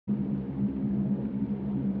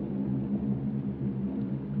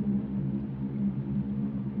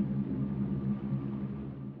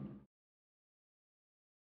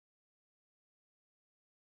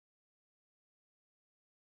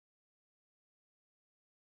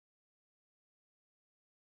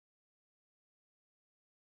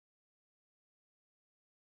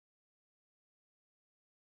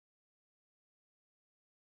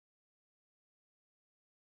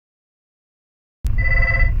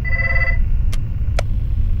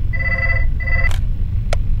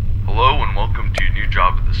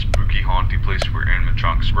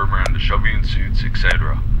lights,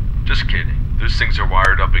 etc. Just kidding. Those things are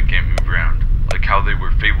wired up and can't move around, like how they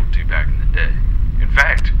were fabled to back in the day. In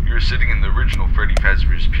fact, you're sitting in the original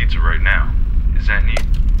FredBear's Pizza right now. Is that neat?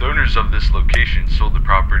 The owners of this location sold the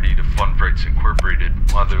property to Fright Incorporated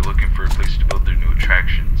while they're looking for a place to build their new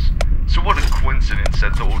attractions. So what a coincidence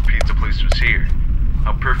that the old pizza place was here.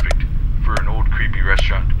 How perfect for an old creepy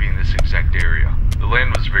restaurant to be in this exact area. The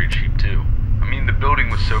land was very cheap too. I mean, the building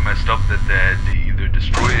was so messed up that they had to either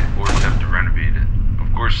destroy it or attempt to renovate it.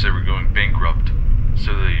 Of course, they were going bankrupt,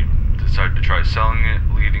 so they decided to try selling it,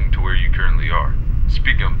 leading to where you currently are.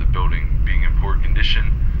 Speaking of the building being in poor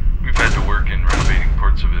condition, we've had to work in renovating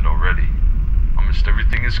parts of it already. Almost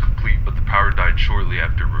everything is complete, but the power died shortly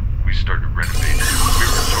after we started renovating. We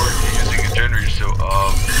resort to using a generator, so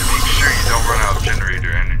make sure you don't run out of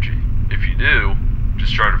generator energy. If you do,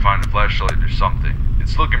 just try to find a flashlight or something.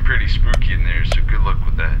 It's looking pretty spooky in there, so good luck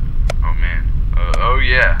with that. Oh man. Oh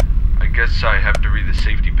yeah. I guess I have to read the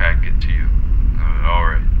safety packet to you.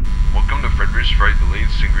 Alright. Welcome to FredBear's Fright, the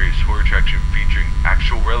latest and greatest horror attraction featuring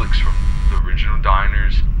actual relics from the original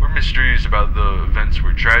diners, where mysteries about the events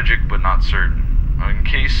were tragic but not certain. In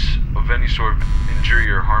case of any sort of injury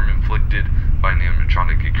or harm inflicted by an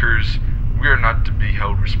animatronic occurs, we are not to be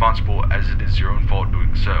held responsible, as it is your own fault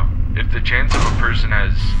doing so. If the chance of a person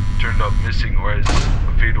has turned up missing or has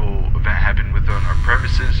a fatal event happened within our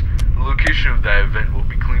premises, the location of that event will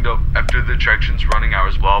be cleaned up after the attraction's running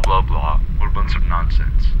hours, blah blah blah. What a bunch of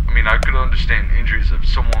nonsense. I mean, I could understand injuries if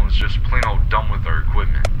someone was just plain old dumb with our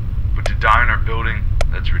equipment, but to die in our building,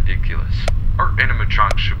 that's ridiculous. Our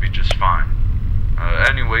animatronics should be just fine.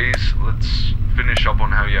 Anyways, let's finish up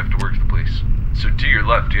on how you have to work the place. So to your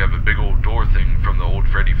left, you have a big old door thing from the old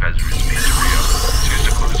FredBear's Pizzeria. It's used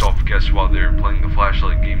to close off guests while they're playing the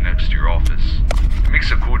flashlight game next to your office. It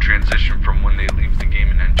makes a cool transition from when they leave the game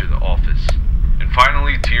and enter the office. And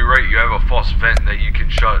finally, to your right, you have a false vent that you can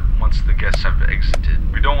shut once the guests have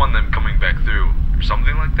exited. We don't want them coming back through, or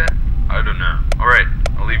something like that? I don't know. Alright,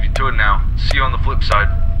 I'll leave you to it now. See you on the flip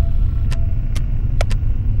side.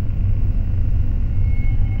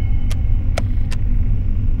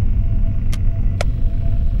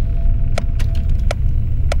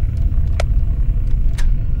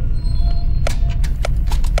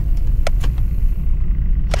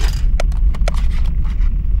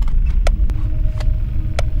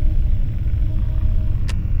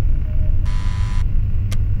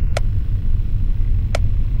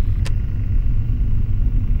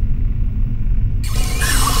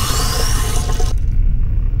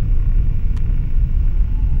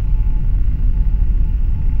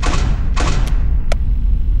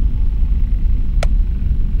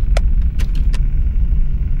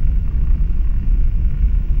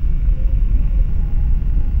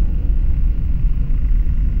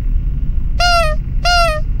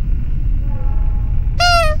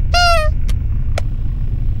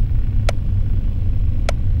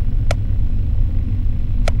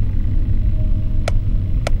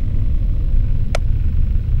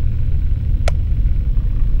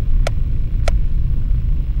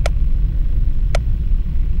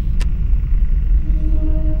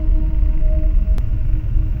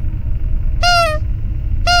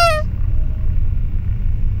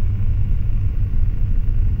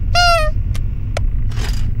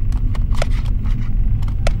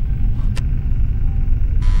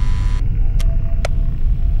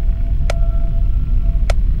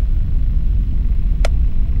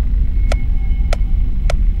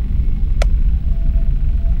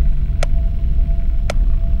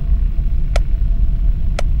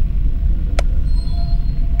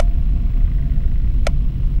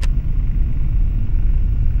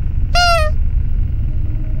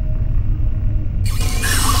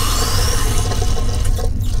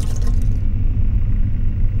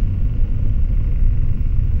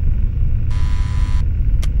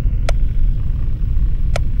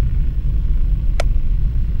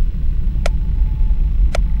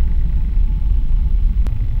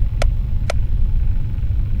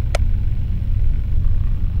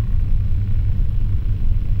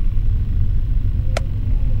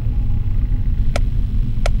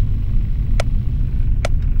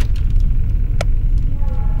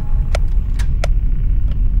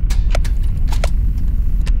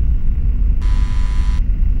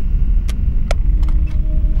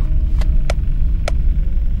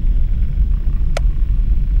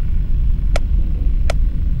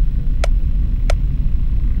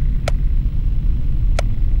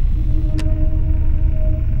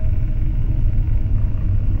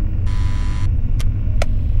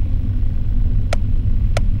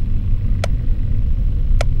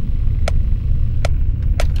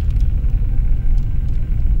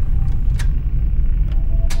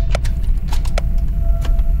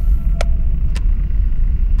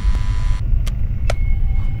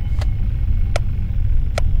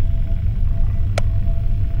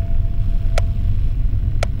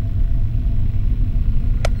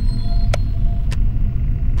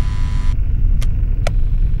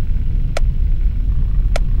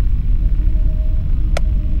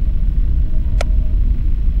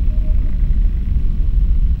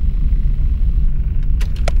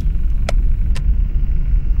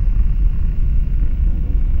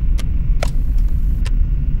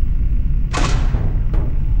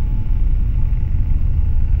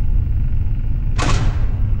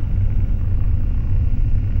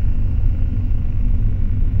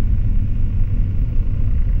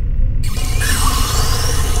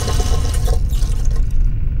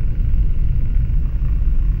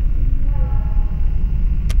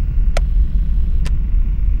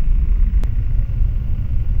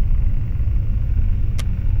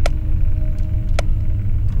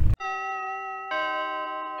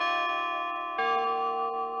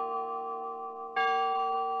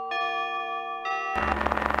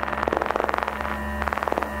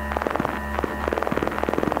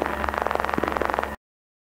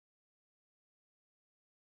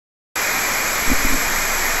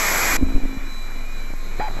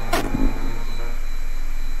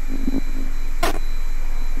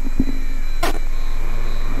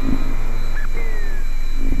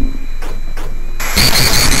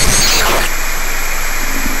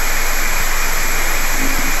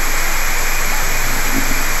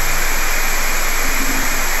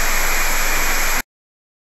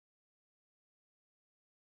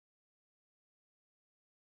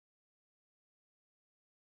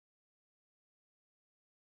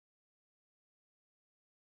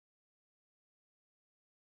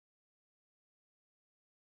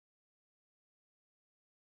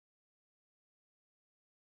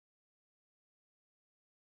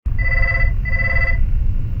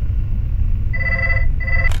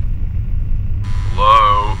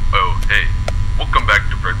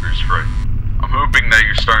 FredBear's Fright. I'm hoping that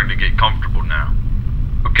you're starting to get comfortable now.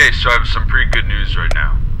 Okay, so I have some pretty good news right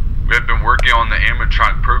now. We have been working on the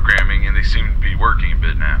animatronic programming and they seem to be working a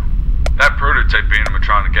bit now. That prototype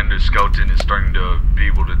animatronic endoskeleton is starting to be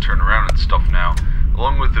able to turn around and stuff now,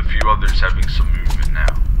 along with a few others having some movement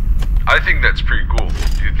now. I think that's pretty cool.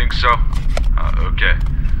 Do you think so? Okay.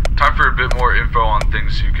 Time for a bit more info on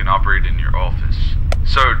things you can operate in your office.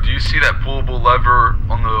 So, do you see that pullable lever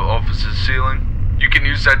on the office's ceiling? You can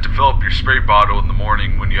use that to fill up your spray bottle in the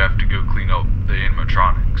morning when you have to go clean up the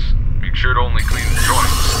animatronics. Make sure to only clean the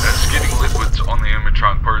joints, as getting liquids on the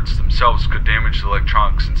animatronic parts themselves could damage the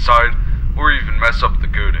electronics inside or even mess up the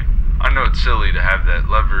coating. I know it's silly to have that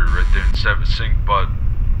lever right there instead of a sink, but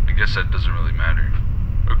I guess that doesn't really matter.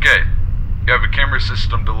 Okay, you have a camera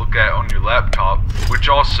system to look at on your laptop, which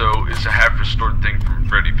also is a half-restored thing from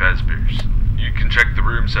FredBear's. You can check the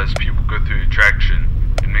rooms as people go through the attraction,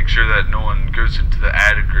 and make sure that no one goes into the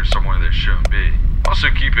attic or somewhere they shouldn't be. Also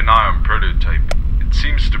keep an eye on prototype. It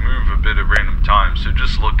seems to move a bit at random times, so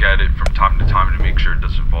just look at it from time to time to make sure it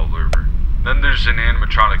doesn't fall over. Then there's an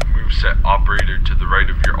animatronic moveset operator to the right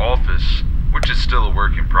of your office, which is still a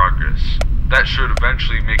work in progress. That should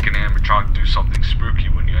eventually make an animatronic do something spooky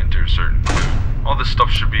when you enter a certain room. All this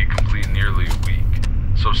stuff should be complete in nearly a week.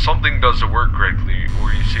 So if something doesn't work correctly,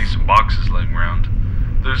 or you see some boxes laying around,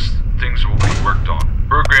 those things will be worked on.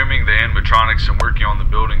 Programming the animatronics and working on the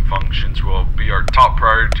building functions will be our top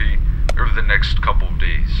priority over the next couple of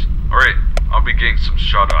days. Alright, I'll be getting some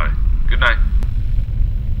shut-eye. Good night.